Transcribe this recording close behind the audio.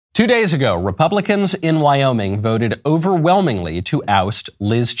2 days ago, Republicans in Wyoming voted overwhelmingly to oust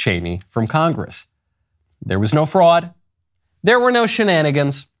Liz Cheney from Congress. There was no fraud. There were no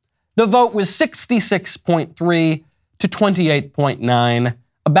shenanigans. The vote was 66.3 to 28.9,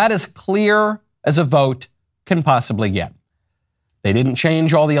 about as clear as a vote can possibly get. They didn't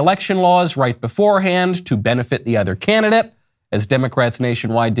change all the election laws right beforehand to benefit the other candidate, as Democrats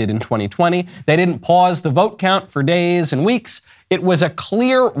nationwide did in 2020. They didn't pause the vote count for days and weeks. It was a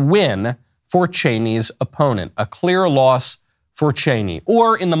clear win for Cheney's opponent, a clear loss for Cheney,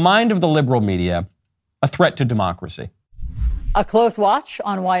 or in the mind of the liberal media, a threat to democracy. A close watch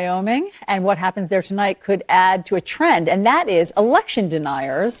on Wyoming and what happens there tonight could add to a trend, and that is election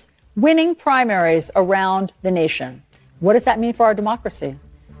deniers winning primaries around the nation. What does that mean for our democracy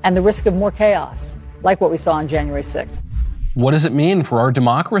and the risk of more chaos, like what we saw on January 6th? What does it mean for our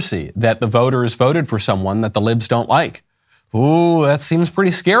democracy that the voters voted for someone that the libs don't like? Ooh, that seems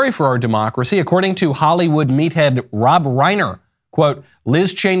pretty scary for our democracy. According to Hollywood meathead Rob Reiner, quote,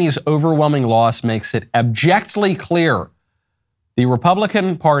 Liz Cheney's overwhelming loss makes it abjectly clear the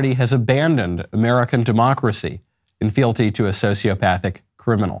Republican Party has abandoned American democracy in fealty to a sociopathic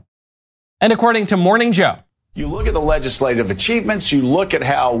criminal. And according to Morning Joe, you look at the legislative achievements, you look at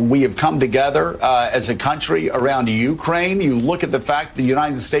how we have come together as a country around Ukraine, you look at the fact the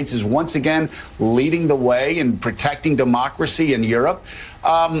United States is once again leading the way in protecting democracy in Europe.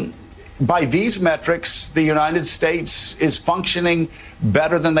 By these metrics, the United States is functioning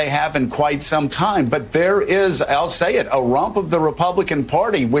better than they have in quite some time. But there is, I'll say it, a rump of the Republican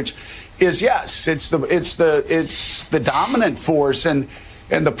Party, which is, yes, it's the dominant force in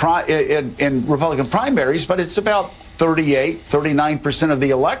Republican primaries, but it's about 39% of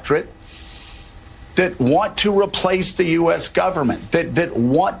the electorate that want to replace the U.S. government, that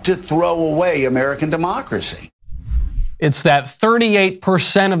want to throw away American democracy. It's that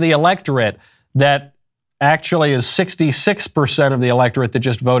 38% of the electorate that actually is 66% of the electorate that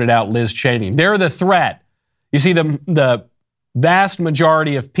just voted out Liz Cheney. They're the threat. You see, the vast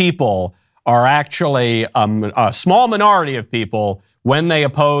majority of people are actually a small minority of people when they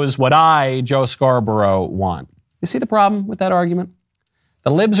oppose what I, Joe Scarborough, want. You see the problem with that argument?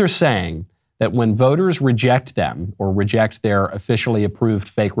 The libs are saying that when voters reject them or reject their officially approved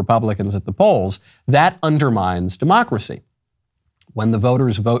fake Republicans at the polls, that undermines democracy. When the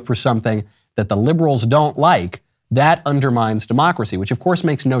voters vote for something that the liberals don't like, that undermines democracy, which of course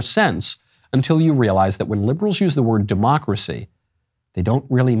makes no sense until you realize that when liberals use the word democracy, they don't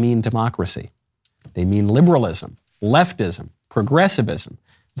really mean democracy. They mean liberalism, leftism, progressivism.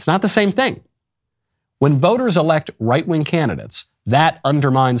 It's not the same thing. When voters elect right-wing candidates, that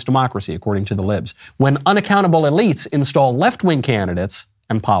undermines democracy, according to the libs. When unaccountable elites install left-wing candidates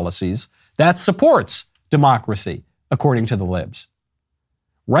and policies, that supports democracy, according to the libs.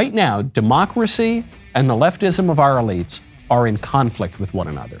 Right now, democracy and the leftism of our elites are in conflict with one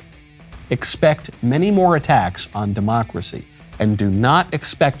another. Expect many more attacks on democracy, and do not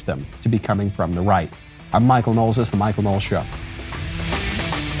expect them to be coming from the right. I'm Michael Knowles. This is The Michael Knowles Show.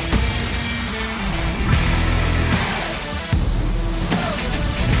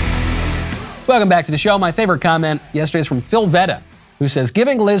 Welcome back to the show. My favorite comment yesterday is from Phil Vetta, who says,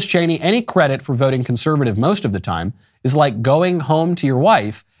 giving Liz Cheney any credit for voting conservative most of the time is like going home to your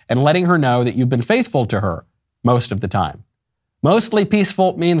wife and letting her know that you've been faithful to her most of the time. Mostly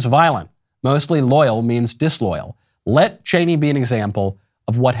peaceful means violent. Mostly loyal means disloyal. Let Cheney be an example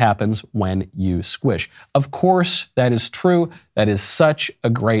of what happens when you squish. Of course, that is true. That is such a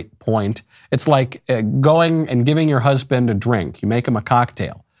great point. It's like going and giving your husband a drink. You make him a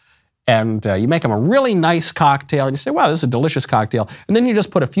cocktail. And you make him a really nice cocktail, and you say, wow, this is a delicious cocktail. And then you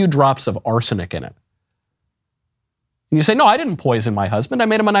just put a few drops of arsenic in it. And you say, no, I didn't poison my husband. I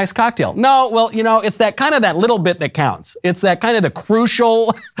made him a nice cocktail. No, well, it's that kind of that little bit that counts. It's that kind of the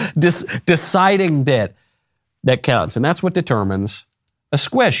crucial deciding bit that counts. And that's what determines a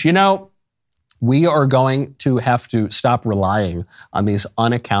squish. We are going to have to stop relying on these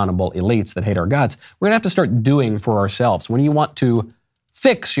unaccountable elites that hate our guts. We're going to have to start doing for ourselves. When you want to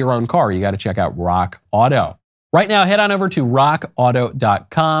fix your own car, you got to check out Rock Auto. Right now, head on over to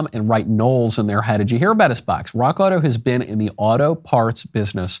rockauto.com and write Knowles in there. How did you hear about us box? Rock Auto has been in the auto parts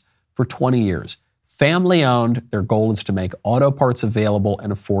business for 20 years. Family owned. Their goal is to make auto parts available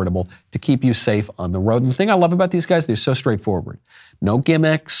and affordable to keep you safe on the road. And the thing I love about these guys, they're so straightforward. No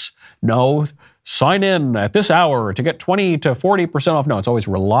gimmicks, no sign in at this hour to get 20 to 40% off. No, it's always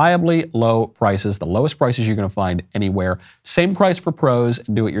reliably low prices, the lowest prices you're going to find anywhere. Same price for pros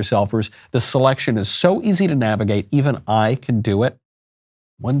and do-it-yourselfers. The selection is so easy to navigate, even I can do it.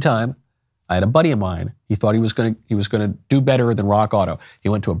 One time, I had a buddy of mine. He thought he was going to do better than Rock Auto. He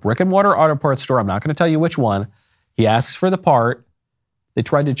went to a brick and mortar auto parts store. I'm not going to tell you which one. He asks for the part. They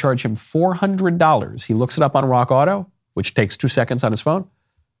tried to charge him $400. He looks it up on Rock Auto, which takes 2 seconds on his phone.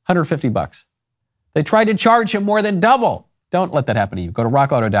 $150. They tried to charge him more than double. Don't let that happen to you. Go to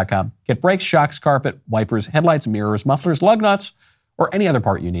rockauto.com. Get brakes, shocks, carpet, wipers, headlights, mirrors, mufflers, lug nuts, or any other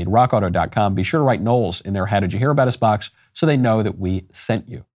part you need. rockauto.com. Be sure to write Knowles in their How Did You Hear About Us box so they know that we sent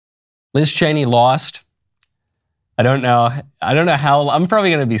you. Liz Cheney lost. I don't know how. I'm probably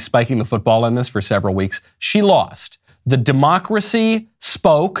going to be spiking the football on this for several weeks. She lost. The democracy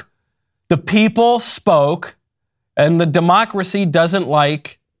spoke. The people spoke. And the democracy doesn't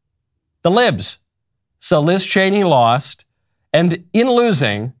like the libs. So Liz Cheney lost. And in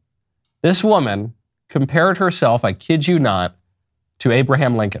losing, this woman compared herself, I kid you not, to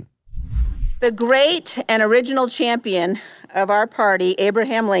Abraham Lincoln. The great and original champion of our party,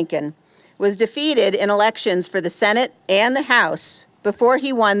 Abraham Lincoln, was defeated in elections for the Senate and the House before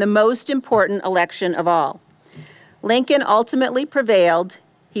he won the most important election of all. Lincoln ultimately prevailed,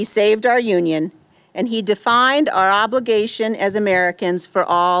 he saved our Union, and he defined our obligation as Americans for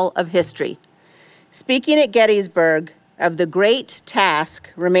all of history. Speaking at Gettysburg of the great task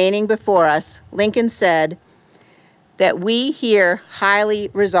remaining before us, Lincoln said that we here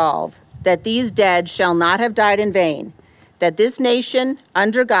highly resolve that these dead shall not have died in vain, that this nation,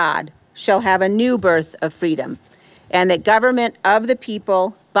 under God, shall have a new birth of freedom, and that government of the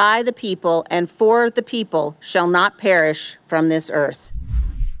people, by the people, and for the people shall not perish from this earth.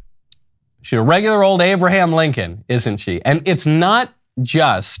 She's a regular old Abraham Lincoln, isn't she? And it's not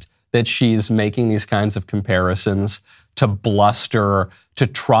just that she's making these kinds of comparisons to bluster, to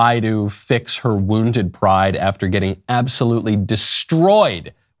try to fix her wounded pride after getting absolutely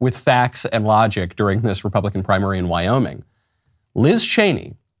destroyed with facts and logic during this Republican primary in Wyoming. Liz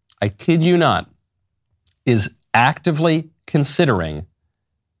Cheney, I kid you not, is actively considering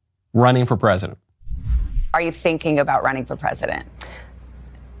running for president. Are you thinking about running for president?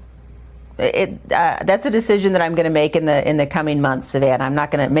 That's a decision that I'm going to make in the coming months, Savannah. I'm not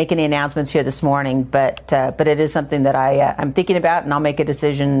going to make any announcements here this morning, but it is something that I'm thinking about, and I'll make a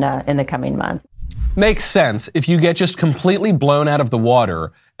decision in the coming months. Makes sense. If you get just completely blown out of the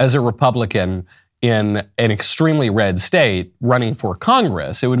water as a Republican in an extremely red state running for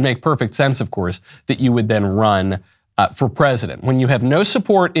Congress, it would make perfect sense, of course, that you would then run for president. When you have no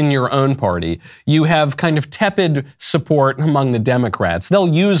support in your own party, you have kind of tepid support among the Democrats. They'll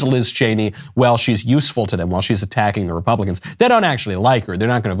use Liz Cheney while she's useful to them, while she's attacking the Republicans. They don't actually like her. They're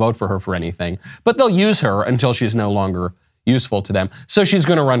not going to vote for her for anything, but they'll use her until she's no longer useful to them. So she's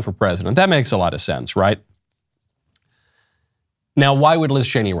going to run for president. That makes a lot of sense, right? Now, why would Liz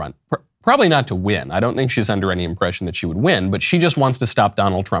Cheney run? Probably not to win. I don't think she's under any impression that she would win, but she just wants to stop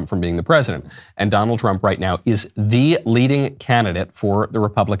Donald Trump from being the president. And Donald Trump right now is the leading candidate for the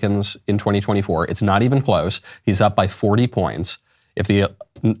Republicans in 2024. It's not even close. He's up by 40 points. If the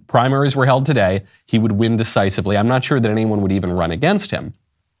primaries were held today, he would win decisively. I'm not sure that anyone would even run against him.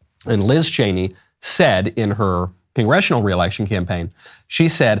 And Liz Cheney said in her congressional reelection campaign, she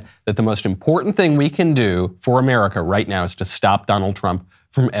said that the most important thing we can do for America right now is to stop Donald Trump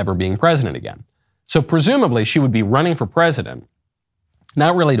from ever being president again. So presumably she would be running for president,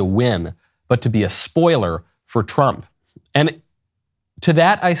 not really to win, but to be a spoiler for Trump. And to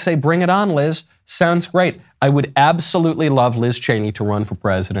that I say, bring it on, Liz. Sounds great. I would absolutely love Liz Cheney to run for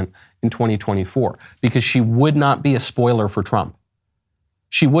president in 2024 because she would not be a spoiler for Trump.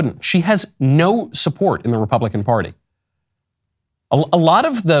 She wouldn't. She has no support in the Republican Party. A lot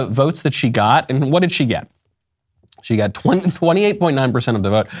of the votes that she got, and what did she get? She got 28.9% of the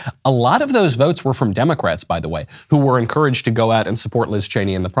vote. A lot of those votes were from Democrats, by the way, who were encouraged to go out and support Liz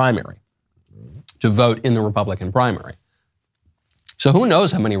Cheney in the primary, to vote in the Republican primary. So who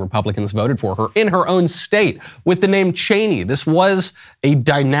knows how many Republicans voted for her in her own state with the name Cheney. This was a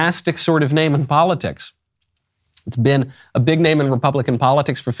dynastic sort of name in politics. It's been a big name in Republican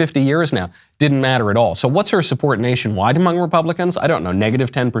politics for 50 years now. Didn't matter at all. So what's her support nationwide among Republicans? I don't know,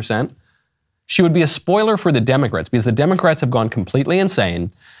 negative 10%. She would be a spoiler for the Democrats because the Democrats have gone completely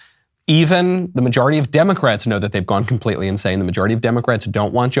insane. Even the majority of Democrats know that they've gone completely insane. The majority of Democrats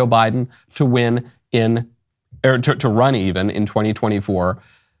don't want Joe Biden to win to run even in 2024.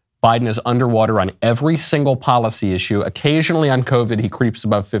 Biden is underwater on every single policy issue. Occasionally on COVID, he creeps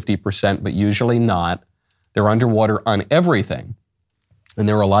above 50%, but usually not. They're underwater on everything. And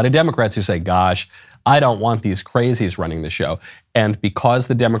there are a lot of Democrats who say, gosh, I don't want these crazies running the show. And because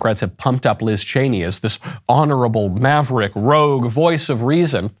the Democrats have pumped up Liz Cheney as this honorable, maverick, rogue voice of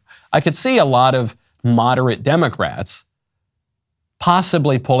reason, I could see a lot of moderate Democrats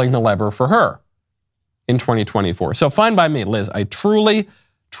possibly pulling the lever for her in 2024. So fine by me, Liz. I truly,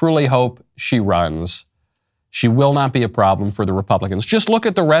 truly hope she runs. She will not be a problem for the Republicans. Just look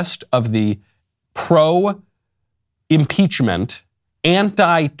at the rest of the pro-impeachment,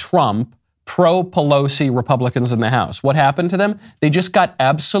 anti-Trump, pro-Pelosi Republicans in the House. What happened to them? They just got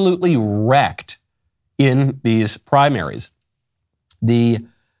absolutely wrecked in these primaries. The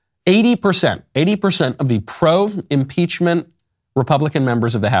 80% of the pro-impeachment Republican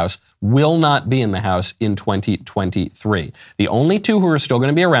members of the House will not be in the House in 2023. The only two who are still going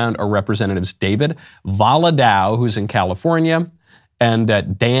to be around are Representatives David Valadao, who's in California,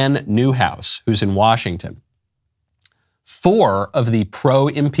 and Dan Newhouse, who's in Washington. 4 of the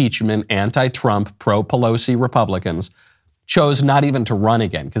pro-impeachment, anti-Trump, pro-Pelosi Republicans chose not even to run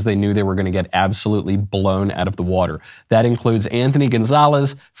again because they knew they were going to get absolutely blown out of the water. That includes Anthony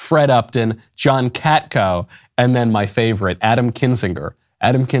Gonzalez, Fred Upton, John Katko, and then my favorite, Adam Kinzinger.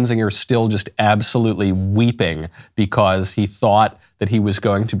 Adam Kinzinger still just absolutely weeping because he thought that he was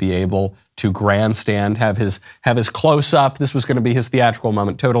going to be able to grandstand, have his close-up. This was going to be his theatrical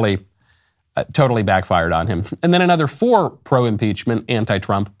moment. Totally backfired on him. And then another 4 pro-impeachment,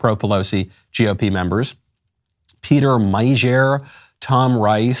 anti-Trump, pro-Pelosi GOP members. Peter Meijer, Tom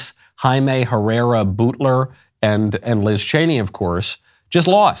Rice, Jaime Herrera Boutler, and Liz Cheney, of course, just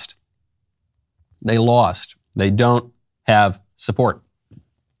lost. They lost. They don't have support.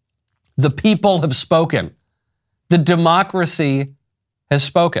 The people have spoken. The democracy has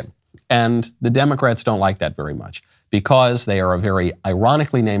spoken. And the Democrats don't like that very much because they are a very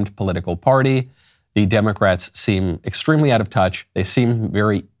ironically named political party. The Democrats seem extremely out of touch. They seem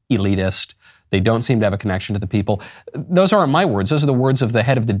very elitist. They don't seem to have a connection to the people. Those aren't my words. Those are the words of the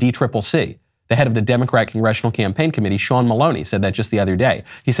head of the DCCC, the head of the Democrat Congressional Campaign Committee, Sean Maloney, said that just the other day.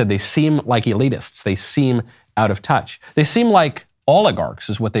 He said they seem like elitists. They seem out of touch. They seem like oligarchs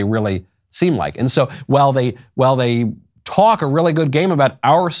is what they really seem like. And so while they talk a really good game about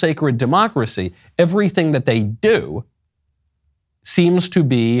our sacred democracy, everything that they do seems to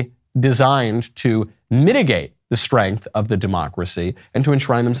be designed to mitigate the strength of the democracy and to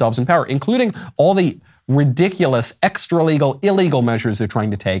enshrine themselves in power, including all the ridiculous, extra-legal, illegal measures they're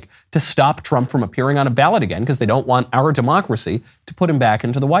trying to take to stop Trump from appearing on a ballot again because they don't want our democracy to put him back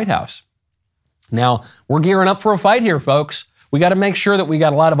into the White House. Now, we're gearing up for a fight here, folks. We got to make sure that we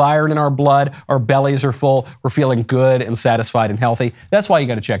got a lot of iron in our blood, our bellies are full, we're feeling good and satisfied and healthy. That's why you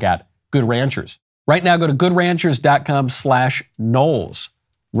got to check out Good Ranchers. Right now, go to goodranchers.com/Knowles.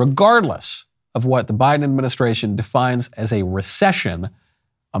 Regardless of what the Biden administration defines as a recession,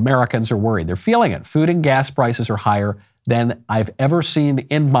 Americans are worried. They're feeling it. Food and gas prices are higher than I've ever seen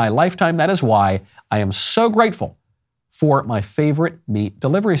in my lifetime. That is why I am so grateful for my favorite meat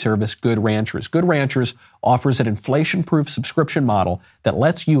delivery service, Good Ranchers. Good Ranchers offers an inflation-proof subscription model that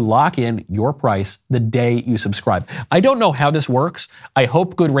lets you lock in your price the day you subscribe. I don't know how this works. I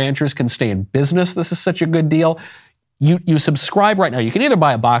hope Good Ranchers can stay in business. This is such a good deal. You subscribe right now. You can either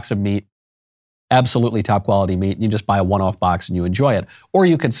buy a box of meat, absolutely top quality meat, and you just buy a one-off box and you enjoy it. Or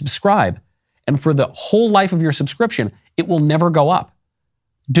you can subscribe, and for the whole life of your subscription, it will never go up.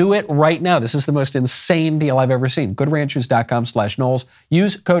 Do it right now. This is the most insane deal I've ever seen. GoodRanchers.com/Knowles.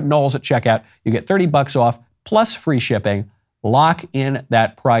 Use code Knowles at checkout. You get $30 off plus free shipping. Lock in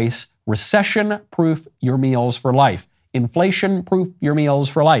that price. Recession-proof your meals for life. Inflation-proof your meals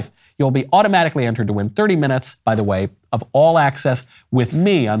for life. You'll be automatically entered to win 30 minutes, by the way, of all access with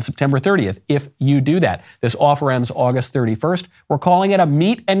me on September 30th if you do that. This offer ends August 31st. We're calling it a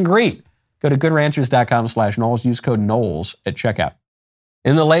meet and greet. Go to goodranchers.com/Knowles. Use code Knowles at checkout.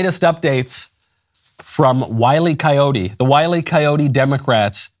 In the latest updates from Wile E. Coyote, the Wile E. Coyote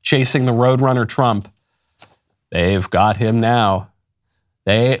Democrats chasing the Roadrunner Trump, they've got him now.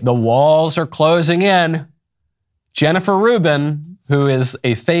 The walls are closing in. Jennifer Rubin, who is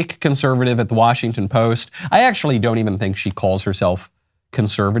a fake conservative at the Washington Post, I actually don't even think she calls herself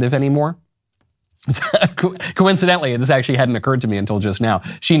conservative anymore. Coincidentally, this actually hadn't occurred to me until just now.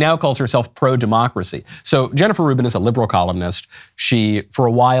 She now calls herself pro-democracy. So Jennifer Rubin is a liberal columnist. She, for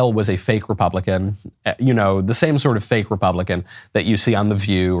a while, was a fake Republican, the same sort of fake Republican that you see on The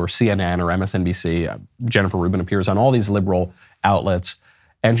View or CNN or MSNBC. Jennifer Rubin appears on all these liberal outlets.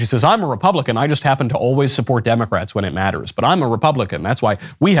 And she says, I'm a Republican. I just happen to always support Democrats when it matters. But I'm a Republican. That's why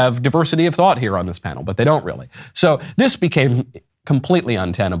we have diversity of thought here on this panel. But they don't really. So this became completely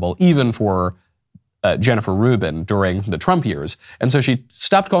untenable, even for Jennifer Rubin during the Trump years. And so she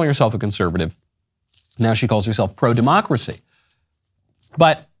stopped calling herself a conservative. Now she calls herself pro-democracy.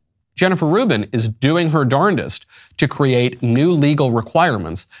 But Jennifer Rubin is doing her darndest to create new legal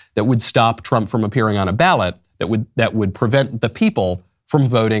requirements that would stop Trump from appearing on a ballot that would prevent the people from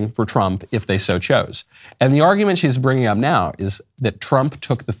voting for Trump if they so chose. And the argument she's bringing up now is that Trump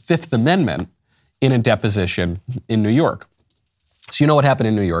took the Fifth Amendment in a deposition in New York. So you know what happened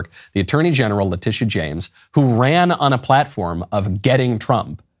in New York? The Attorney General, Letitia James, who ran on a platform of getting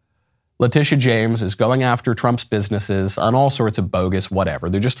Trump. Letitia James is going after Trump's businesses on all sorts of bogus whatever.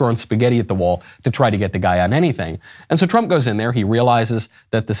 They're just throwing spaghetti at the wall to try to get the guy on anything. And so Trump goes in there. He realizes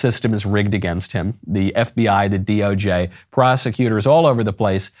that the system is rigged against him. The FBI, the DOJ, prosecutors all over the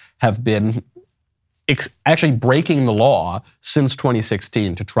place have been actually breaking the law since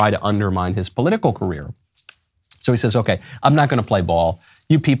 2016 to try to undermine his political career. So he says, okay, I'm not going to play ball.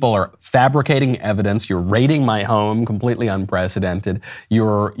 You people are fabricating evidence. You're raiding my home, completely unprecedented.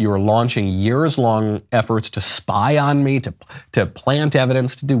 You're launching years-long efforts to spy on me, to plant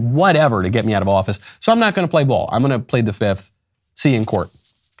evidence, to do whatever to get me out of office. So I'm not going to play ball. I'm going to plead the Fifth. See you in court.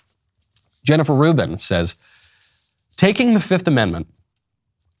 Jennifer Rubin says, taking the Fifth Amendment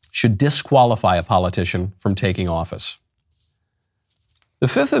should disqualify a politician from taking office. The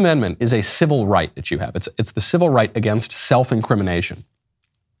Fifth Amendment is a civil right that you have. It's the civil right against self-incrimination.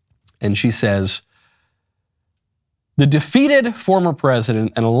 And she says, the defeated former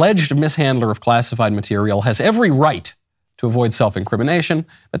president, an alleged mishandler of classified material, has every right to avoid self-incrimination,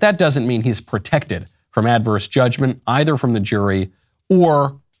 but that doesn't mean he's protected from adverse judgment, either from the jury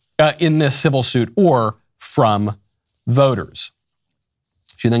or in this civil suit or from voters.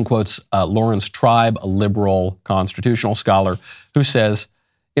 She then quotes Lawrence Tribe, a liberal constitutional scholar, who says,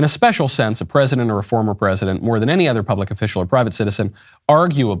 in a special sense, a president or a former president, more than any other public official or private citizen,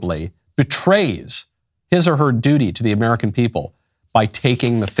 arguably betrays his or her duty to the American people by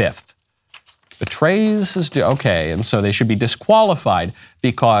taking the Fifth. Betrays his duty. Okay, and so they should be disqualified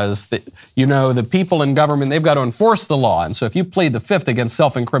because, the people in government, they've got to enforce the law. And so if you plead the Fifth against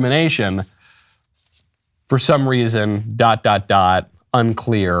self-incrimination, for some reason, ...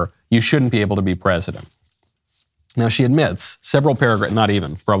 unclear, you shouldn't be able to be president. Now, she admits, several paragraphs, not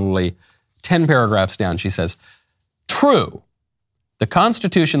even, probably 10 paragraphs down, she says, true, the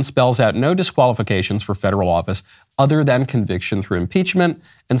Constitution spells out no disqualifications for federal office other than conviction through impeachment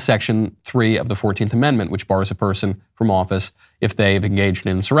and Section 3 of the 14th Amendment, which bars a person from office if they've engaged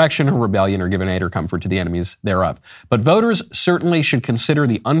in insurrection or rebellion or given aid or comfort to the enemies thereof. But voters certainly should consider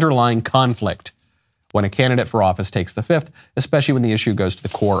the underlying conflict when a candidate for office takes the Fifth, especially when the issue goes to the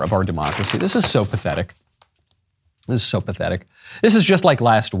core of our democracy. This is so pathetic. This is so pathetic. This is just like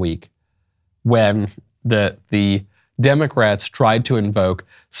last week when the Democrats tried to invoke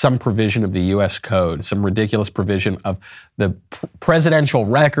some provision of the U.S. Code, some ridiculous provision of the Presidential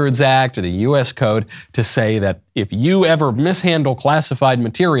Records Act or the U.S. Code to say that if you ever mishandle classified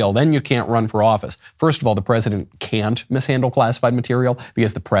material, then you can't run for office. First of all, the president can't mishandle classified material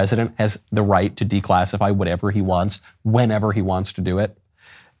because the president has the right to declassify whatever he wants, whenever he wants to do it.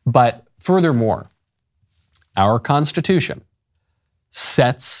 But furthermore, our Constitution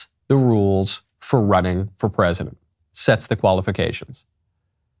sets the rules for running for president, sets the qualifications.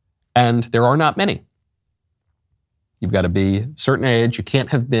 And there are not many. You've got to be a certain age. You can't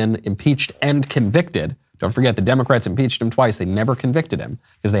have been impeached and convicted. Don't forget, the Democrats impeached him twice. They never convicted him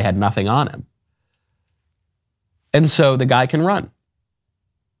because they had nothing on him. And so the guy can run.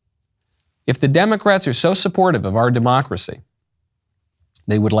 If the Democrats are so supportive of our democracy,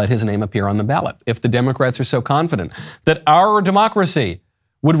 they would let his name appear on the ballot. If the Democrats are so confident that our democracy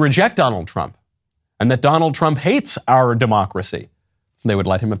would reject Donald Trump and that Donald Trump hates our democracy, they would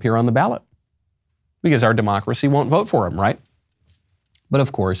let him appear on the ballot because our democracy won't vote for him, right? But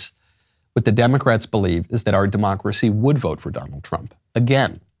of course, what the Democrats believe is that our democracy would vote for Donald Trump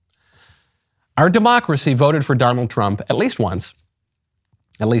again. Our democracy voted for Donald Trump at least once.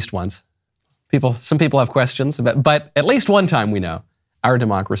 At least once. Some people have questions, but at least one time we know our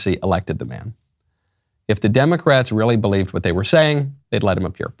democracy elected the man. If the Democrats really believed what they were saying, they'd let him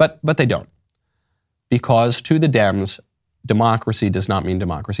appear. But they don't. Because to the Dems, democracy does not mean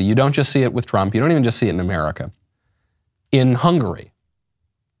democracy. You don't just see it with Trump. You don't even just see it in America. In Hungary,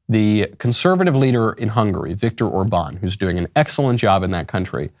 the conservative leader in Hungary, Viktor Orban, who's doing an excellent job in that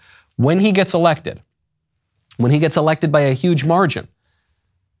country, when he gets elected by a huge margin,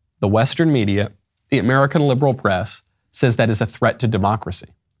 the Western media, the American liberal press, says that is a threat to democracy.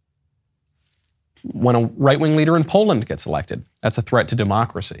 When a right-wing leader in Poland gets elected, that's a threat to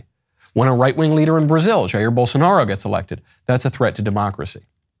democracy. When a right-wing leader in Brazil, Jair Bolsonaro, gets elected, that's a threat to democracy.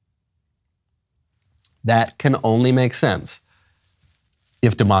 That can only make sense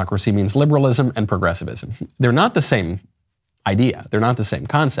if democracy means liberalism and progressivism. They're not the same idea. They're not the same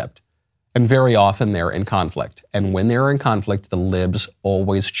concept. And very often they're in conflict. And when they're in conflict, the libs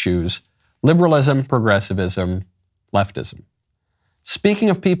always choose liberalism, progressivism, leftism. Speaking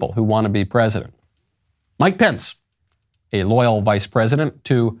of people who want to be president, Mike Pence, a loyal vice president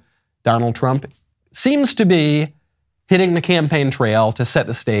to Donald Trump, seems to be hitting the campaign trail to set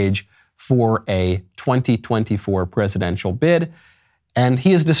the stage for a 2024 presidential bid. And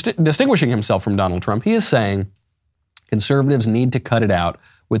he is distinguishing himself from Donald Trump. He is saying conservatives need to cut it out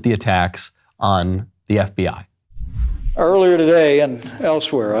with the attacks on the FBI. Earlier today and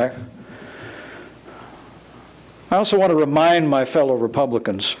elsewhere, I also want to remind my fellow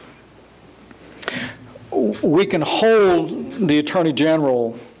Republicans, we can hold the Attorney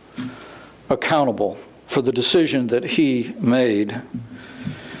General accountable for the decision that he made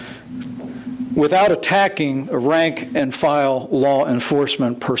without attacking rank and file law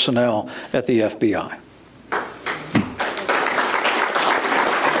enforcement personnel at the FBI.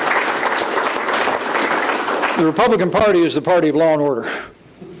 The Republican Party is the party of law and order.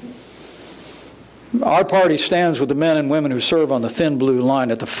 Our party stands with the men and women who serve on the thin blue line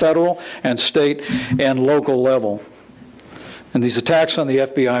at the federal and state and local level. And these attacks on the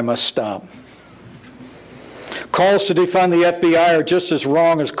FBI must stop. Calls to defund the FBI are just as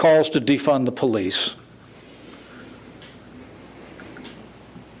wrong as calls to defund the police.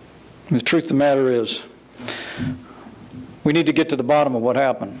 And the truth of the matter is, we need to get to the bottom of what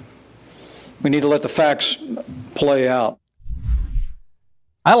happened. We need to let the facts play out.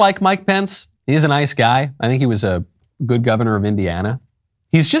 I like Mike Pence. He's a nice guy. I think he was a good governor of Indiana.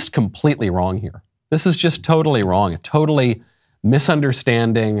 He's just completely wrong here. This is just totally wrong, totally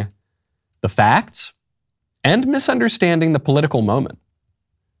misunderstanding the facts and misunderstanding the political moment.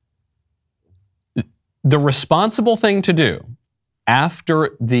 The responsible thing to do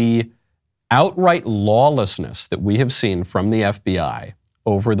after the outright lawlessness that we have seen from the FBI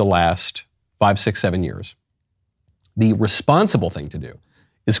over the last 5, 6, 7 years, the responsible thing to do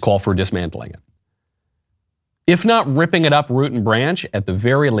is call for dismantling it. If not ripping it up root and branch, at the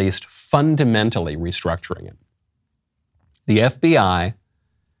very least, fundamentally restructuring it. The FBI,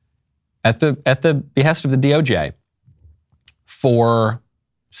 at the behest of the DOJ, for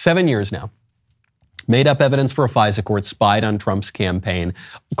 7 years now, made up evidence for a FISA court, spied on Trump's campaign,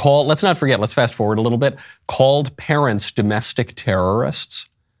 let's not forget, let's fast forward a little bit, called parents domestic terrorists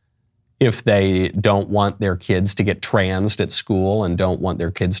if they don't want their kids to get transed at school and don't want their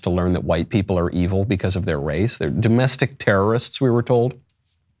kids to learn that white people are evil because of their race. They're domestic terrorists, we were told.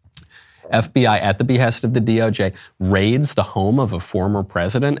 FBI, at the behest of the DOJ, raids the home of a former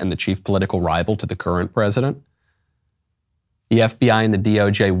president and the chief political rival to the current president. The FBI and the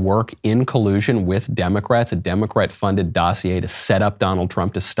DOJ work in collusion with Democrats, a Democrat-funded dossier to set up Donald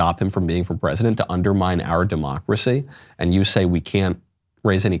Trump to stop him from being for president, to undermine our democracy. And you say we can't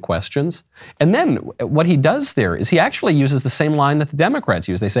raise any questions. And then what he does there is he actually uses the same line that the Democrats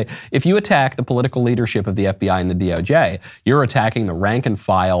use. They say, if you attack the political leadership of the FBI and the DOJ, you're attacking the rank and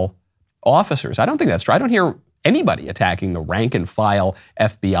file officers. I don't think that's true. I don't hear anybody attacking the rank and file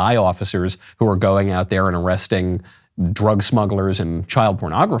FBI officers who are going out there and arresting drug smugglers and child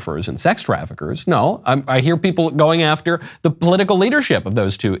pornographers and sex traffickers. No, I hear people going after the political leadership of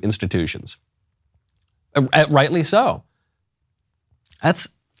those two institutions. Rightly so. That's,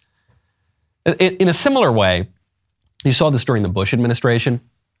 in a similar way, you saw this during the Bush administration.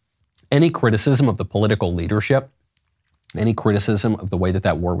 Any criticism of the political leadership, any criticism of the way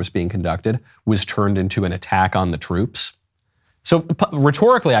that war was being conducted was turned into an attack on the troops. So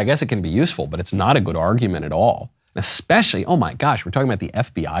rhetorically, I guess it can be useful, but it's not a good argument at all. Especially, oh my gosh, we're talking about the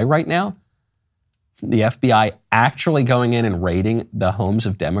FBI right now? The FBI actually going in and raiding the homes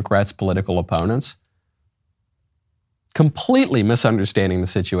of Democrats' political opponents? Completely misunderstanding the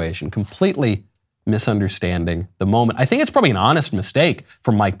situation, completely misunderstanding the moment. I think it's probably an honest mistake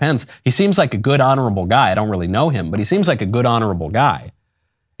from Mike Pence. He seems like a good, honorable guy. I don't really know him, but he seems like a good, honorable guy.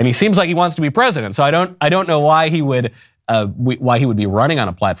 And he seems like he wants to be president. So I don't know why he would be running on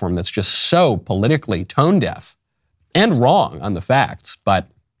a platform that's just so politically tone deaf and wrong on the facts, but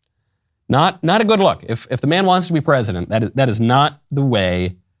not a good look. If the man wants to be president, that is not the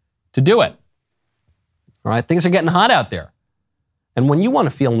way to do it. All right, things are getting hot out there. And when you want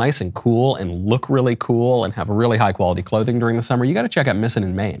to feel nice and cool and look really cool and have really high quality clothing during the summer, you got to check out Mizzen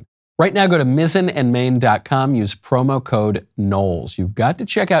in Maine. Right now, go to mizzenandmaine.com, use promo code Knowles. You've got to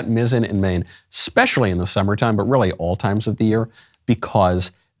check out Mizzen in Maine, especially in the summertime, but really all times of the year, because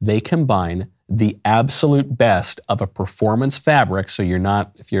they combine the absolute best of a performance fabric. So you're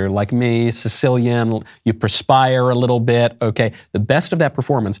not, if you're like me, Sicilian, you perspire a little bit, okay? The best of that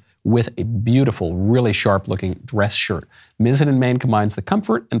performance with a beautiful, really sharp-looking dress shirt. Mizzen in Maine combines the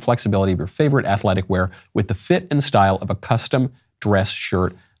comfort and flexibility of your favorite athletic wear with the fit and style of a custom dress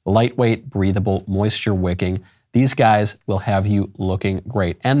shirt Lightweight, breathable, moisture wicking. These guys will have you looking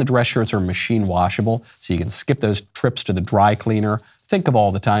great. And the dress shirts are machine washable, so you can skip those trips to the dry cleaner. Think of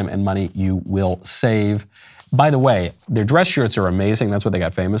all the time and money you will save. By the way, their dress shirts are amazing. That's what they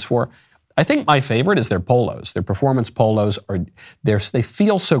got famous for. I think my favorite is their polos. Their performance polos they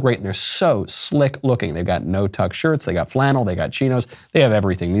feel so great and they're so slick looking. They've got no-tuck shirts, they got flannel, they got chinos, they have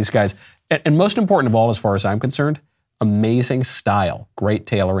everything. These guys, and most important of all, as far as I'm concerned, amazing style. Great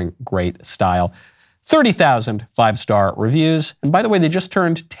tailoring, great style. 30,000 five-star reviews. And by the way, they just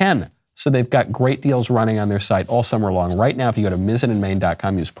turned 10. So they've got great deals running on their site all summer long. Right now, if you go to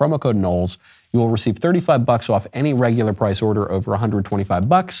mizzenandmain.com, use promo code Knowles, you will receive $35 off any regular price order over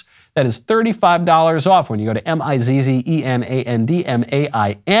 $125. That is $35 off when you go to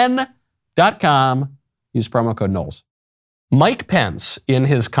mizzenandmain.com. Use promo code Knowles. Mike Pence, in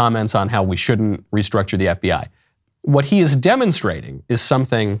his comments on how we shouldn't restructure the FBI, what he is demonstrating is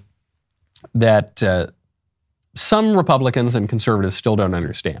something that some Republicans and conservatives still don't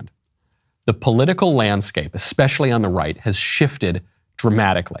understand. The political landscape, especially on the right, has shifted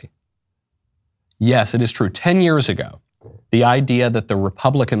dramatically. Yes, it is true. 10 years ago, the idea that the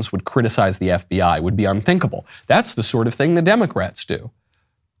Republicans would criticize the FBI would be unthinkable. That's the sort of thing the Democrats do.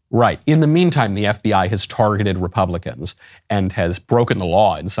 Right. In the meantime, the FBI has targeted Republicans and has broken the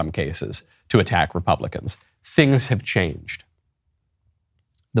law in some cases to attack Republicans. Things have changed.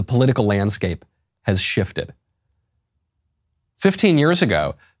 The political landscape has shifted. 15 years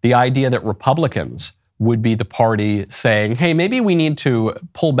ago, the idea that Republicans would be the party saying, hey, maybe we need to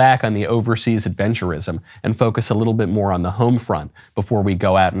pull back on the overseas adventurism and focus a little bit more on the home front before we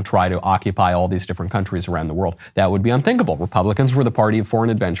go out and try to occupy all these different countries around the world. That would be unthinkable. Republicans were the party of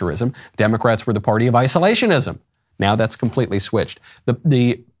foreign adventurism. Democrats were the party of isolationism. Now that's completely switched.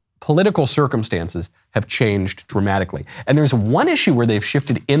 The political circumstances have changed dramatically. And there's one issue where they've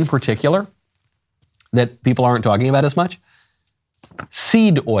shifted in particular that people aren't talking about as much.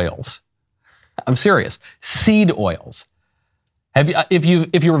 Seed oils. I'm serious. Seed oils. If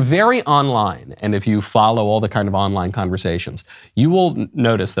you're very online and if you follow all the kind of online conversations, you will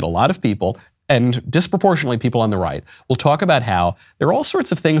notice that a lot of people, and disproportionately people on the right, will talk about how there are all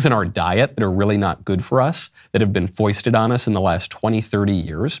sorts of things in our diet that are really not good for us, that have been foisted on us in the last 20, 30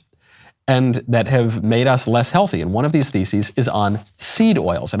 years, and that have made us less healthy. And one of these theses is on seed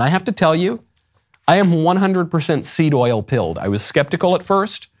oils. And I have to tell you, I am 100% seed oil pilled. I was skeptical at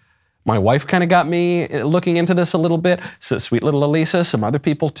first. My wife kind of got me looking into this a little bit. So sweet little Elisa, some other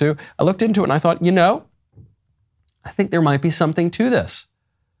people too. I looked into it and I thought, I think there might be something to this.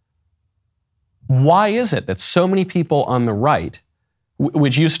 Why is it that so many people on the right,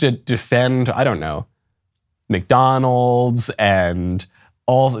 which used to defend, McDonald's and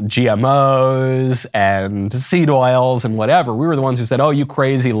all GMOs and seed oils and whatever. We were the ones who said, oh, you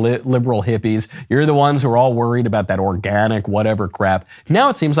crazy liberal hippies. You're the ones who are all worried about that organic whatever crap. Now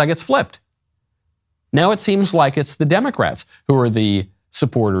it seems like it's flipped. Now it seems like it's the Democrats who are the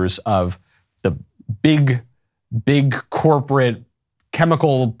supporters of the big corporate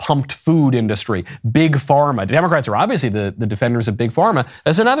chemical pumped food industry, big pharma. Democrats are obviously the defenders of big pharma.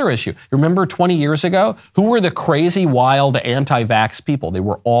 That's another issue. Remember 20 years ago, who were the crazy, wild, anti-vax people? They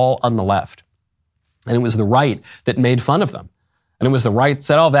were all on the left. And it was the right that made fun of them. And it was the right that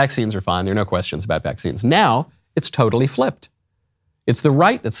said, oh, vaccines are fine. There are no questions about vaccines. Now it's totally flipped. It's the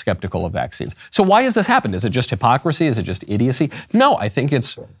right that's skeptical of vaccines. So why has this happened? Is it just hypocrisy? Is it just idiocy? No, I think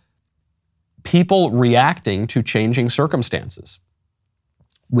it's people reacting to changing circumstances.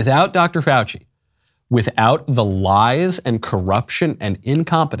 Without Dr. Fauci, without the lies and corruption and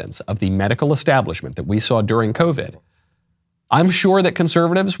incompetence of the medical establishment that we saw during COVID, I'm sure that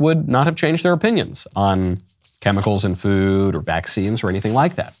conservatives would not have changed their opinions on chemicals in food or vaccines or anything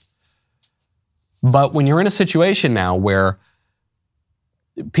like that. But when you're in a situation now where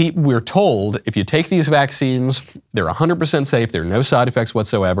we're told if you take these vaccines, they're 100% safe, there are no side effects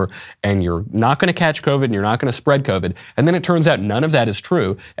whatsoever, and you're not going to catch COVID and you're not going to spread COVID. And then it turns out none of that is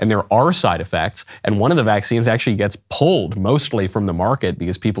true, and there are side effects. And one of the vaccines actually gets pulled mostly from the market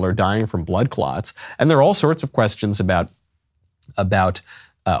because people are dying from blood clots. And there are all sorts of questions about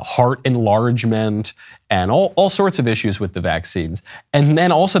heart enlargement and all sorts of issues with the vaccines. And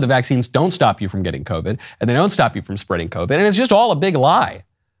then also the vaccines don't stop you from getting COVID, and they don't stop you from spreading COVID. And it's just all a big lie.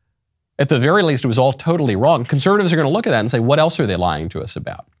 At the very least, it was all totally wrong. Conservatives are going to look at that and say, what else are they lying to us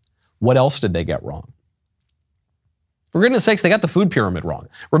about? What else did they get wrong? For goodness sakes, they got the food pyramid wrong.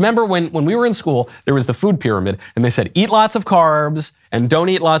 Remember when we were in school, there was the food pyramid, and they said, eat lots of carbs and don't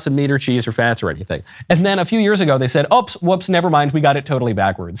eat lots of meat or cheese or fats or anything. And then a few years ago, they said, oops, whoops, never mind, we got it totally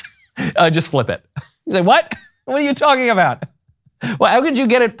backwards. Just flip it. You say, what? What are you talking about? Well, how could you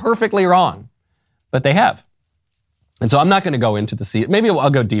get it perfectly wrong? But they have. And so I'm not going to go into the seed. Maybe I'll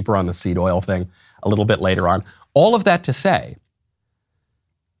go deeper on the seed oil thing a little bit later on. All of that to say,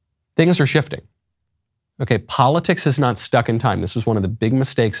 things are shifting. Okay, politics is not stuck in time. This was one of the big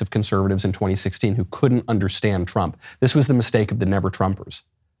mistakes of conservatives in 2016 who couldn't understand Trump. This was the mistake of the never Trumpers.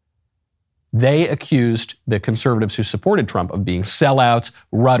 They accused the conservatives who supported Trump of being sellouts,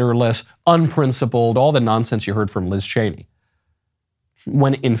 rudderless, unprincipled, all the nonsense you heard from Liz Cheney.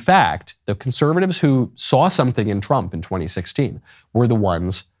 When in fact, the conservatives who saw something in Trump in 2016 were the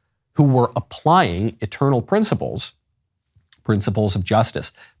ones who were applying eternal principles of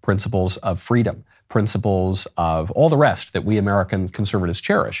justice, principles of freedom, principles of all the rest that we American conservatives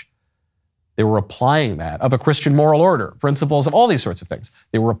cherish. They were applying that, of a Christian moral order, principles of all these sorts of things.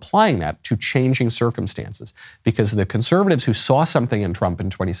 They were applying that to changing circumstances because the conservatives who saw something in Trump in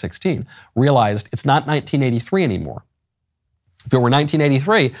 2016 realized it's not 1983 anymore. If it were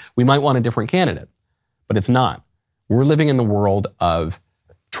 1983, we might want a different candidate, but it's not. We're living in the world of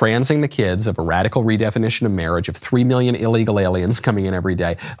transing the kids, of a radical redefinition of marriage, of 3 million illegal aliens coming in every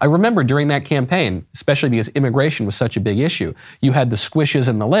day. I remember during that campaign, especially because immigration was such a big issue, you had the squishes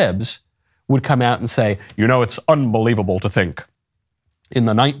and the libs would come out and say, you know, it's unbelievable to think in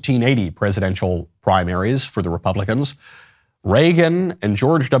the 1980 presidential primaries for the Republicans, Reagan and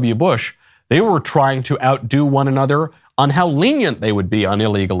George W. Bush, they were trying to outdo one another on how lenient they would be on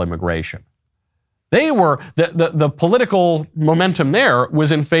illegal immigration. They were, the political momentum there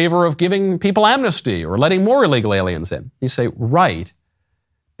was in favor of giving people amnesty or letting more illegal aliens in. You say, right.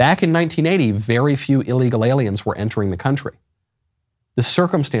 Back in 1980, very few illegal aliens were entering the country. The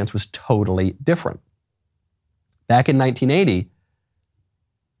circumstance was totally different. Back in 1980,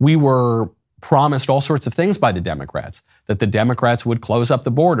 we were promised all sorts of things by the Democrats, that the Democrats would close up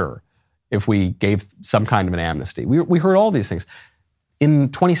the border if we gave some kind of an amnesty. We heard all these things. In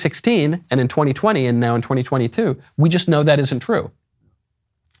 2016 and in 2020 and now in 2022, we just know that isn't true.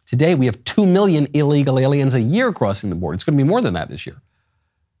 Today, we have 2 million illegal aliens a year crossing the border. It's going to be more than that this year.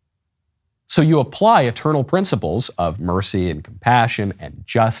 So you apply eternal principles of mercy and compassion and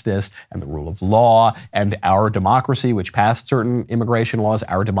justice and the rule of law and our democracy, which passed certain immigration laws,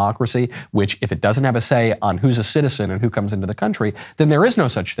 our democracy, which if it doesn't have a say on who's a citizen and who comes into the country, then there is no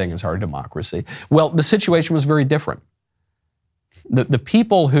such thing as our democracy. Well, the situation was very different. The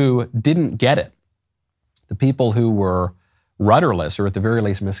people who didn't get it, the people who were rudderless or at the very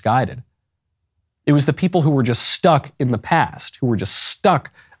least misguided, it was the people who were just stuck in the past, who were just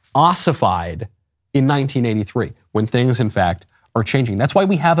stuck ossified in 1983, when things, in fact, are changing. That's why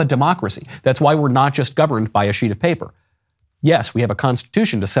we have a democracy. That's why we're not just governed by a sheet of paper. Yes, we have a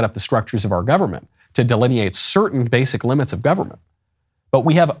constitution to set up the structures of our government, to delineate certain basic limits of government. But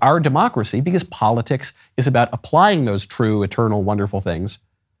we have our democracy because politics is about applying those true, eternal, wonderful things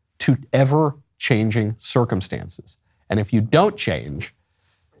to ever-changing circumstances. And if you don't change,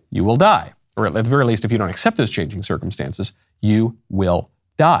 you will die. Or at the very least, if you don't accept those changing circumstances, you will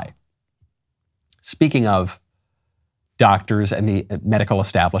die. Speaking of doctors and the medical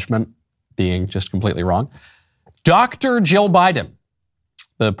establishment being just completely wrong, Dr. Jill Biden,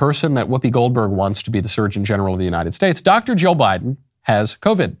 the person that Whoopi Goldberg wants to be the Surgeon General of the United States, Dr. Jill Biden has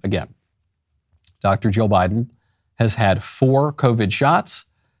COVID again. Dr. Jill Biden has had 4 COVID shots.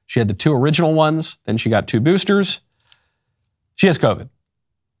 She had the 2 original ones, then she got 2 boosters. She has COVID.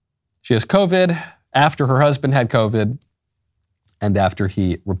 She has COVID after her husband had COVID and after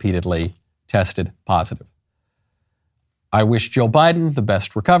he repeatedly tested positive. I wish Jill Biden the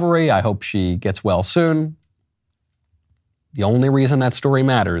best recovery. I hope she gets well soon. The only reason that story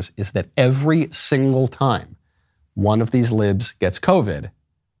matters is that every single time one of these libs gets COVID,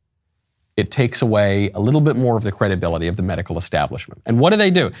 it takes away a little bit more of the credibility of the medical establishment. And what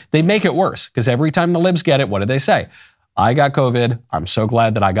do? They make it worse, because every time the libs get it, what do they say? I got COVID. I'm so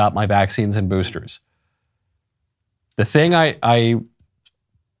glad that I got my vaccines and boosters. The thing I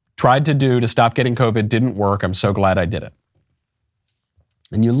tried to do to stop getting COVID didn't work. I'm so glad I did it.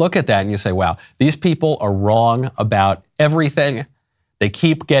 And you look at that and you say, wow, these people are wrong about everything. They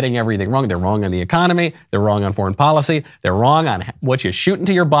keep getting everything wrong. They're wrong on the economy. They're wrong on foreign policy. They're wrong on what you shoot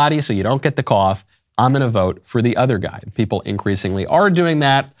into your body so you don't get the cough. I'm going to vote for the other guy. People increasingly are doing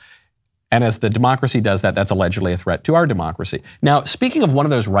that. And as the democracy does that, that's allegedly a threat to our democracy. Now, speaking of one of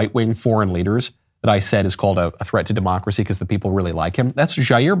those right-wing foreign leaders that I said is called a threat to democracy because the people really like him, that's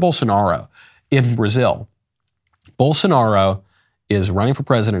Jair Bolsonaro in Brazil. Bolsonaro is running for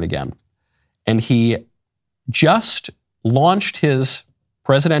president again, and he just launched his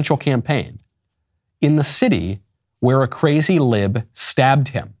presidential campaign in the city where a crazy lib stabbed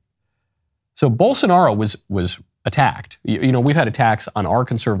him. So Bolsonaro was attacked. We've had attacks on our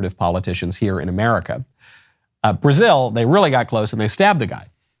conservative politicians here in America. Brazil, they really got close and they stabbed the guy.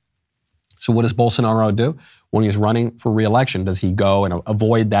 So what does Bolsonaro do? When he's running for re-election, does he go and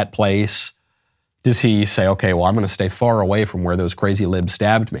avoid that place? Does he say, okay, well, I'm going to stay far away from where those crazy libs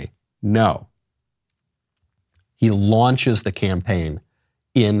stabbed me? No. He launches the campaign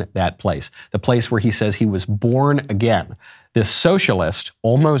in that place, the place where he says he was born again. This socialist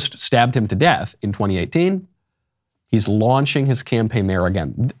almost stabbed him to death in 2018. He's launching his campaign there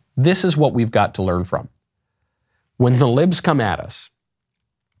again. This is what we've got to learn from. When the libs come at us,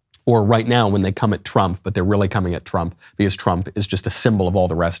 or right now when they come at Trump, but they're really coming at Trump because Trump is just a symbol of all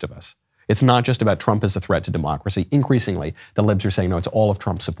the rest of us. It's not just about Trump as a threat to democracy. Increasingly, the libs are saying, no, it's all of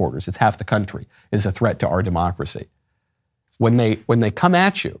Trump's supporters. It's half the country is a threat to our democracy. When they come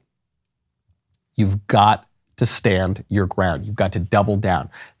at you, you've got to stand your ground. You've got to double down.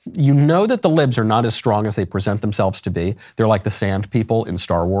 You know that the libs are not as strong as they present themselves to be. They're like the sand people in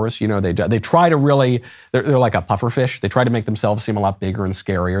Star Wars. They try to really, they're like a pufferfish. They try to make themselves seem a lot bigger and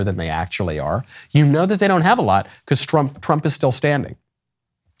scarier than they actually are. You know that they don't have a lot because Trump is still standing.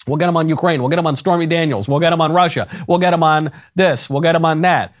 We'll get him on Ukraine. We'll get him on Stormy Daniels. We'll get him on Russia. We'll get him on this. We'll get him on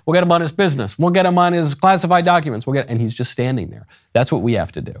that. We'll get him on his business. We'll get him on his classified documents. And he's just standing there. That's what we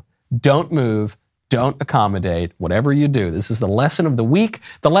have to do. Don't move. Don't accommodate. Whatever you do. This is the lesson of the week,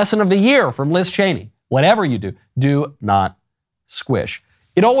 the lesson of the year from Liz Cheney. Whatever you do, do not squish.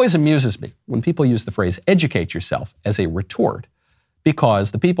 It always amuses me when people use the phrase educate yourself as a retort,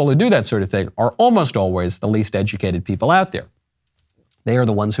 because the people who do that sort of thing are almost always the least educated people out there. They are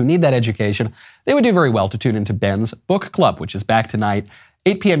the ones who need that education. They would do very well to tune into Ben's Book Club, which is back tonight,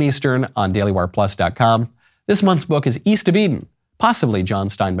 8 p.m. Eastern on DailyWirePlus.com. This month's book is East of Eden, possibly John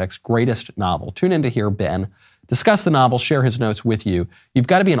Steinbeck's greatest novel. Tune in to hear Ben discuss the novel, share his notes with you. You've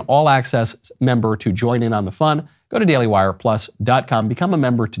got to be an all-access member to join in on the fun. Go to DailyWirePlus.com. Become a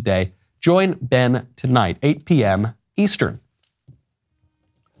member today. Join Ben tonight, 8 p.m. Eastern.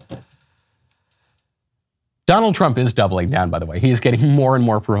 Donald Trump is doubling down, by the way. He is getting more and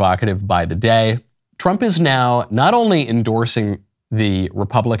more provocative by the day. Trump is now not only endorsing the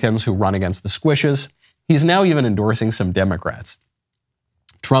Republicans who run against the squishes, he's now even endorsing some Democrats.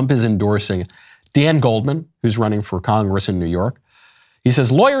 Trump is endorsing Dan Goldman, who's running for Congress in New York. He says,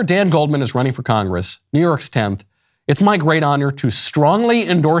 lawyer Dan Goldman is running for Congress, New York's 10th. It's my great honor to strongly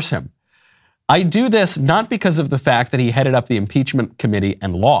endorse him. I do this not because of the fact that he headed up the impeachment committee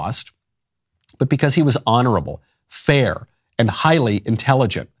and lost, but because he was honorable, fair, and highly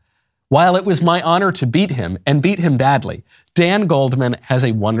intelligent. While it was my honor to beat him, and beat him badly, Dan Goldman has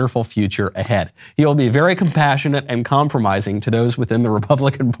a wonderful future ahead. He will be very compassionate and compromising to those within the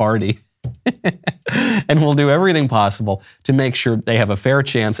Republican Party and will do everything possible to make sure they have a fair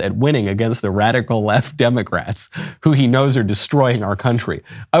chance at winning against the radical left Democrats who he knows are destroying our country.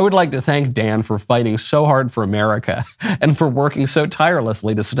 I would like to thank Dan for fighting so hard for America and for working so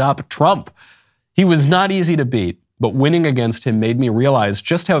tirelessly to stop Trump. He was not easy to beat, but winning against him made me realize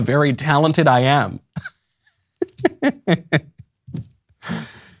just how very talented I am.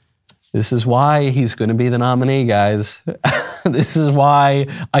 This is why he's going to be the nominee, guys. This is why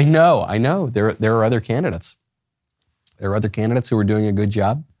I know there are other candidates. There are other candidates who are doing a good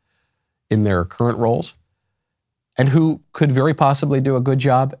job in their current roles and who could very possibly do a good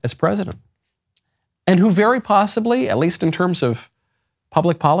job as president. And who very possibly, at least in terms of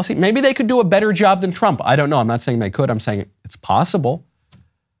public policy, maybe they could do a better job than Trump. I don't know. I'm not saying they could. I'm saying it's possible.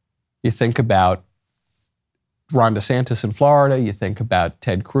 You think about Ron DeSantis in Florida. You think about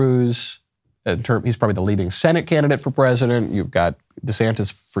Ted Cruz. He's probably the leading Senate candidate for president. You've got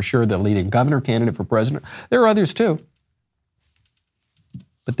DeSantis, for sure, the leading governor candidate for president. There are others, too.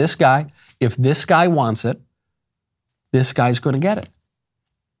 But this guy, if this guy wants it, this guy's going to get it.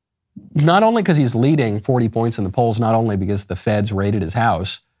 Not only because he's leading 40 points in the polls, not only because the feds raided his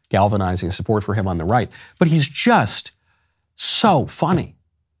house, galvanizing support for him on the right, but he's just so funny.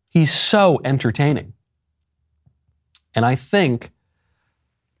 He's so entertaining. And I think,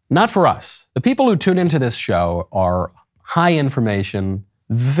 not for us, the people who tune into this show are high information,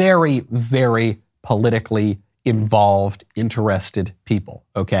 very, very politically involved, interested people,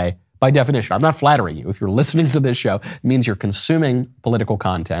 okay? By definition, I'm not flattering you. If you're listening to this show, it means you're consuming political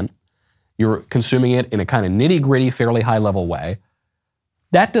content. You're consuming it in a kind of nitty-gritty, fairly high-level way.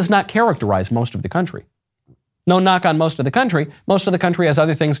 That does not characterize most of the country. No knock on most of the country. Most of the country has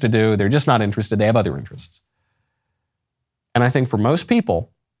other things to do. They're just not interested. They have other interests. And I think for most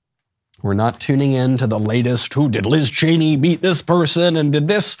people, we're not tuning in to the latest, who did Liz Cheney beat this person, and did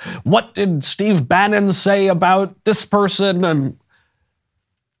this, what did Steve Bannon say about this person? And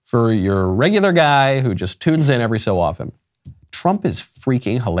for your regular guy who just tunes in every so often, Trump is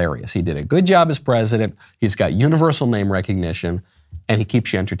freaking hilarious. He did a good job as president. He's got universal name recognition, and he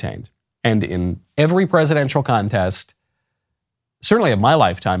keeps you entertained. And in every presidential contest, certainly in my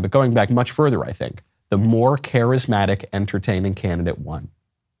lifetime, but going back much further, I think, the more charismatic, entertaining candidate won.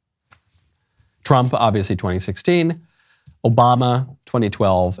 Trump, obviously 2016, Obama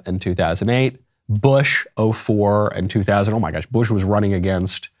 2012 and 2008, Bush 2004 and 2000. Oh my gosh, Bush was running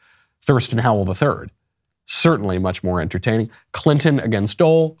against Thurston Howell III. Certainly much more entertaining. Clinton against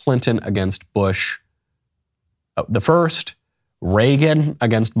Dole, Clinton against Bush the first, Reagan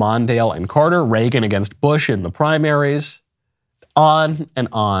against Mondale and Carter, Reagan against Bush in the primaries, on and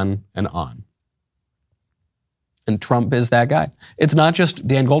on and on. And Trump is that guy. It's not just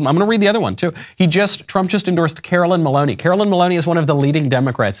Dan Golden. I'm going to read the other one too. Trump just endorsed Carolyn Maloney. Carolyn Maloney is one of the leading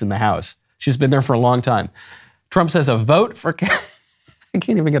Democrats in the House. She's been there for a long time. Trump says a vote for I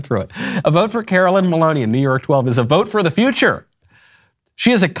can't even get through it. A vote for Carolyn Maloney in New York 12 is a vote for the future.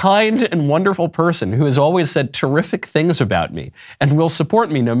 She is a kind and wonderful person who has always said terrific things about me and will support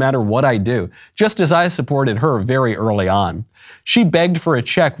me no matter what I do, just as I supported her very early on. She begged for a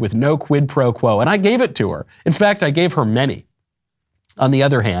check with no quid pro quo, and I gave it to her. In fact, I gave her many. On the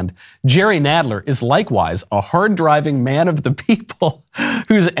other hand, Jerry Nadler is likewise a hard-driving man of the people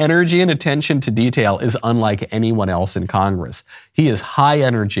whose energy and attention to detail is unlike anyone else in Congress. He is high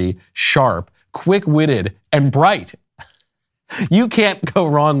energy, sharp, quick-witted, and bright. You can't go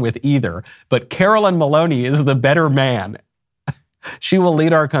wrong with either, but Carolyn Maloney is the better man. She will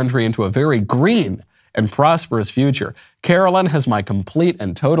lead our country into a very green and prosperous future. Carolyn has my complete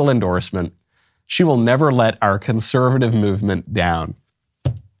and total endorsement. She will never let our conservative movement down.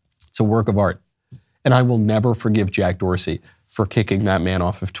 It's a work of art. And I will never forgive Jack Dorsey for kicking that man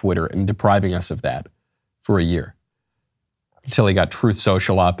off of Twitter and depriving us of that for a year. Until he got Truth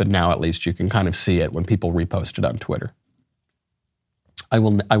Social up, and now at least you can kind of see it when people repost it on Twitter. I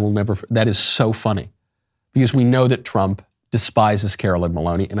will never, that is so funny. Because we know that Trump despises Carolyn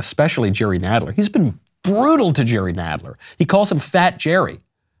Maloney, and especially Jerry Nadler. He's been brutal to Jerry Nadler. He calls him Fat Jerry.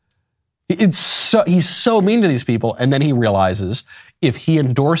 He's so mean to these people, and then he realizes if he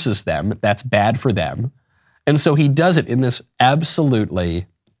endorses them, that's bad for them. And so he does it in this absolutely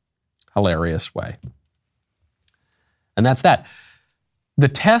hilarious way. And that's that. The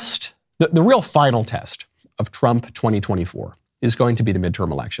test, the real final test of Trump 2024 is going to be the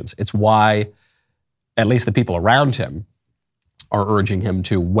midterm elections. It's why at least the people around him are urging him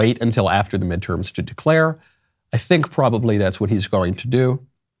to wait until after the midterms to declare. I think probably that's what he's going to do.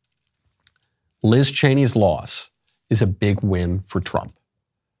 Liz Cheney's loss is a big win for Trump.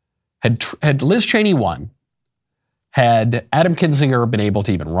 Had Liz Cheney won, had Adam Kinzinger been able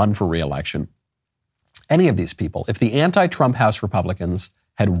to even run for re-election, any of these people, if the anti-Trump House Republicans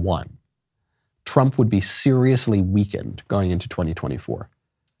had won, Trump would be seriously weakened going into 2024.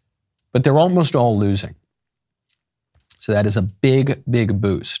 But they're almost all losing. So that is a big, big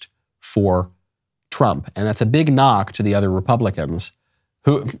boost for Trump. And that's a big knock to the other Republicans,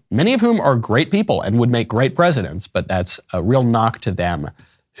 who many of whom are great people and would make great presidents, but that's a real knock to them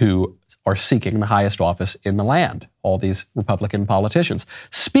who are seeking the highest office in the land, all these Republican politicians.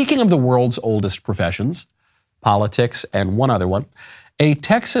 Speaking of the world's oldest professions, politics and one other one, a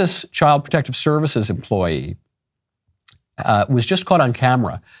Texas Child Protective Services employee was just caught on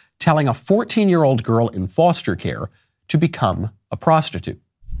camera telling a 14-year-old girl in foster care to become a prostitute.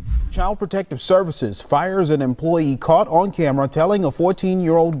 Child Protective Services fires an employee caught on camera telling a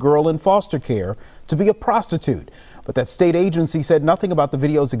 14-year-old girl in foster care to be a prostitute. But that state agency said nothing about the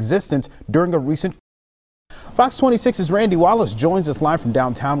video's existence during a recent. Fox 26's Randy Wallace joins us live from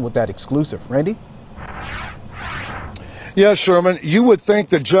downtown with that exclusive. Randy? Yes, Sherman, you would think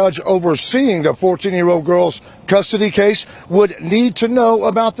the judge overseeing the 14-year-old girl's custody case would need to know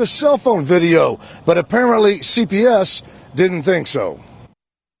about the cell phone video, but apparently CPS didn't think so.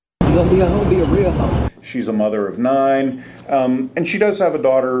 You're gonna be a real hoe. She's a mother of 9, and she does have a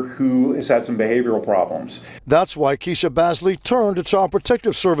daughter who has had some behavioral problems. That's why Keisha Basley turned to Child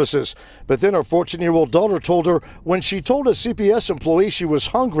Protective Services. But then her 14-year-old daughter told her when she told a CPS employee she was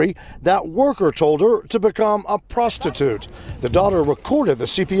hungry, that worker told her to become a prostitute. The daughter recorded the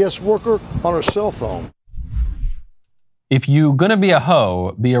CPS worker on her cell phone. If you're going to be a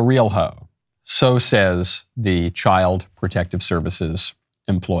hoe, be a real hoe. So says the Child Protective Services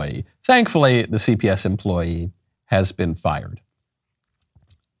employee. Thankfully, the CPS employee has been fired.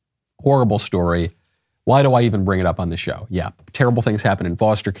 Horrible story. Why do I even bring it up on the show? Yeah, terrible things happen in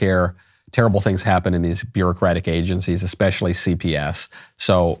foster care. Terrible things happen in these bureaucratic agencies, especially CPS.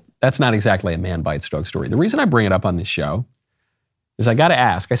 So that's not exactly a man bites dog story. The reason I bring it up on this show is I got to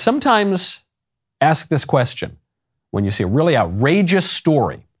ask. I sometimes ask this question when you see a really outrageous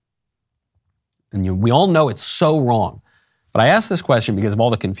story, and we all know it's so wrong. But I ask this question because of all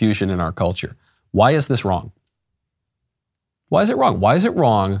the confusion in our culture. Why is this wrong? Why is it wrong? Why is it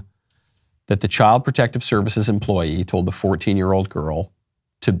wrong that the Child Protective Services employee told the 14-year-old girl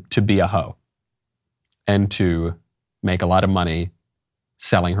to be a hoe and to make a lot of money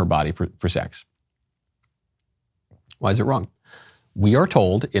selling her body for sex? Why is it wrong? We are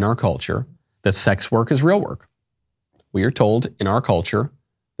told in our culture that sex work is real work. We are told in our culture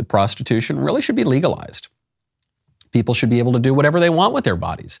that prostitution really should be legalized. People should be able to do whatever they want with their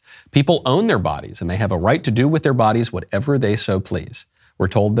bodies. People own their bodies, and they have a right to do with their bodies whatever they so please. We're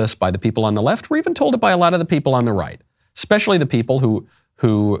told this by the people on the left. We're even told it by a lot of the people on the right, especially the people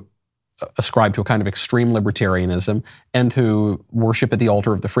who ascribe to a kind of extreme libertarianism and who worship at the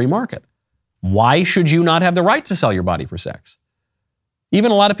altar of the free market. Why should you not have the right to sell your body for sex?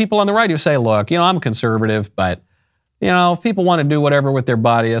 Even a lot of people on the right who say, look, I'm conservative, but, if people want to do whatever with their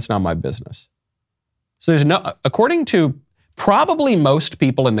body, that's not my business. So according to probably most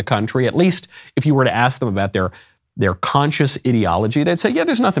people in the country, at least if you were to ask them about their conscious ideology, they'd say, yeah,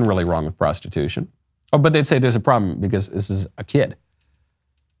 there's nothing really wrong with prostitution. But they'd say there's a problem because this is a kid.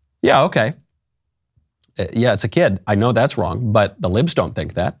 Yeah, okay. Yeah, it's a kid. I know that's wrong, but the libs don't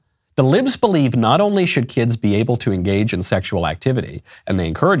think that. The libs believe not only should kids be able to engage in sexual activity, and they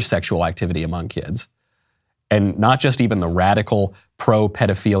encourage sexual activity among kids, and not just even the radical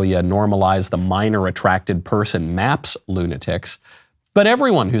pro-pedophilia, normalize the minor attracted person MAPS lunatics, but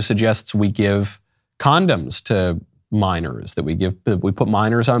everyone who suggests we give condoms to minors, that we put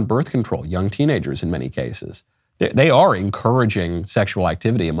minors on birth control, young teenagers in many cases. They are encouraging sexual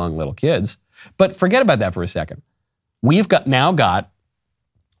activity among little kids. But forget about that for a second. We've now got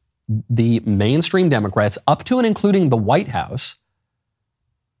the mainstream Democrats, up to and including the White House,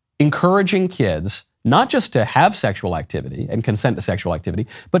 encouraging kids not just to have sexual activity and consent to sexual activity,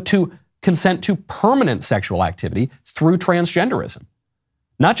 but to consent to permanent sexual activity through transgenderism.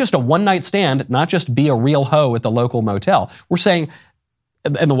 Not just a one-night stand, not just be a real hoe at the local motel. We're saying,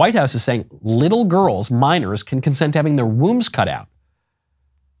 and the White House is saying, little girls, minors, can consent to having their wombs cut out.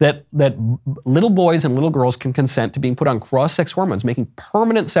 That little boys and little girls can consent to being put on cross-sex hormones, making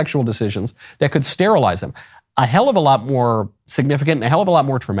permanent sexual decisions that could sterilize them. A hell of a lot more significant and a hell of a lot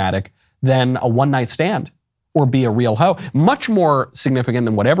more traumatic than a one-night stand or be a real hoe. Much more significant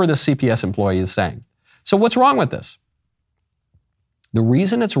than whatever this CPS employee is saying. So what's wrong with this? The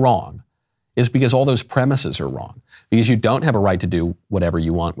reason it's wrong is because all those premises are wrong. Because you don't have a right to do whatever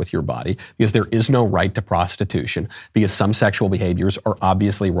you want with your body, because there is no right to prostitution, because some sexual behaviors are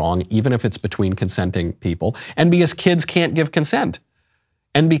obviously wrong, even if it's between consenting people, and because kids can't give consent,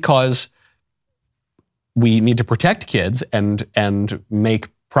 and because we need to protect kids and make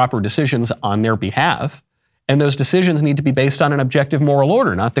proper decisions on their behalf, and those decisions need to be based on an objective moral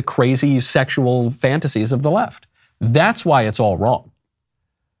order, not the crazy sexual fantasies of the left. That's why it's all wrong.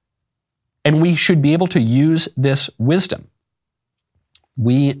 And we should be able to use this wisdom.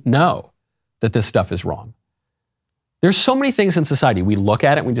 We know that this stuff is wrong. There's so many things in society. We look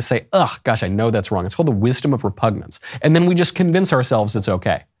at it and we just say, ugh, gosh, I know that's wrong. It's called the wisdom of repugnance. And then we just convince ourselves it's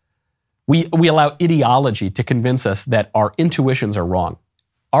okay. We allow ideology to convince us that our intuitions are wrong.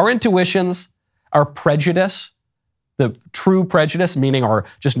 Our intuitions, our prejudice, the true prejudice, meaning our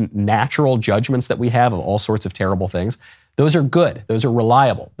just natural judgments that we have of all sorts of terrible things, those are good. Those are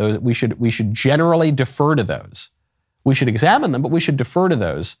reliable. We should generally defer to those. We should examine them, but we should defer to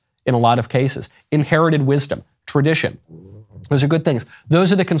those in a lot of cases. Inherited wisdom, tradition, those are good things.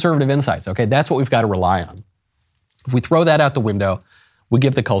 Those are the conservative insights, okay? That's what we've got to rely on. If we throw that out the window, we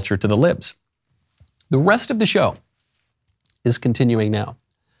give the culture to the libs. The rest of the show is continuing now,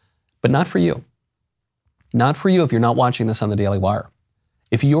 but not for you. Not for you if you're not watching this on the Daily Wire.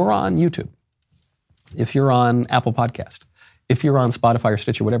 If you're on YouTube, if you're on Apple Podcast, if you're on Spotify or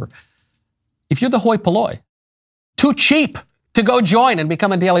Stitcher, whatever, if you're the hoi polloi, too cheap to go join and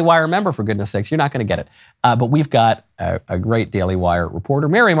become a Daily Wire member, for goodness sakes, you're not going to get it. But we've got a great Daily Wire reporter,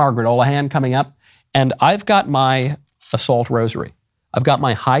 Mary Margaret Olahan, coming up, and I've got my assault rosary. I've got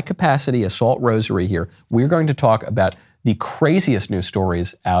my high-capacity assault rosary here. We're going to talk about the craziest news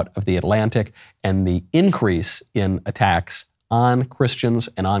stories out of the Atlantic and the increase in attacks on Christians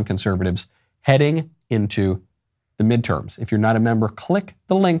and on conservatives heading into the midterms. If you're not a member, click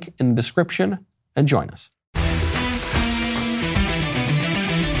the link in the description and join us.